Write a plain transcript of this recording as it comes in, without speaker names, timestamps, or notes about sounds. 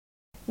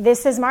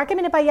This is Market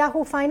Minute by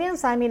Yahoo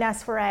Finance. I'm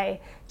Ines Ferre.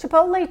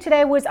 Chipotle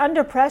today was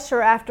under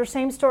pressure after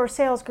same-store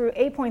sales grew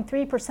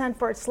 8.3%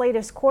 for its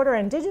latest quarter,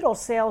 and digital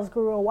sales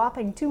grew a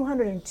whopping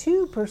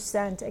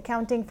 202%,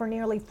 accounting for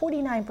nearly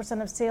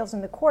 49% of sales in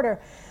the quarter.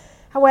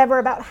 However,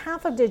 about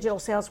half of digital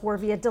sales were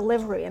via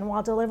delivery, and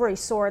while delivery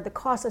soared, the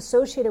costs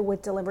associated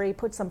with delivery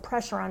put some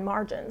pressure on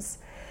margins.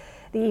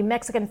 The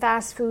Mexican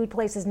fast food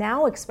place is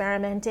now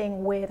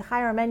experimenting with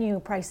higher menu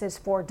prices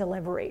for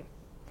delivery.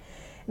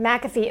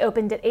 McAfee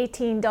opened at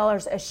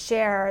 $18 a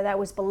share. That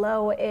was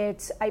below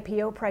its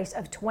IPO price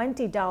of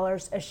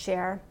 $20 a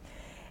share.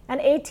 And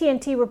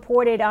AT&T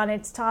reported on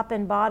its top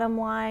and bottom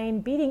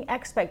line, beating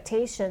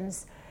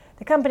expectations.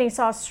 The company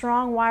saw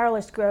strong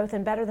wireless growth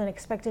and better than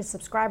expected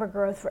subscriber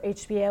growth for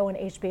HBO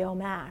and HBO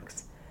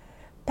Max.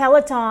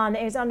 Peloton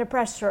is under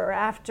pressure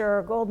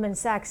after Goldman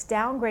Sachs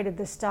downgraded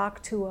the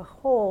stock to a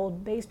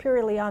hold based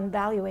purely on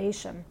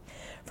valuation.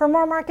 For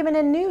more market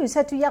minute news,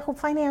 head to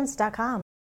yahoofinance.com.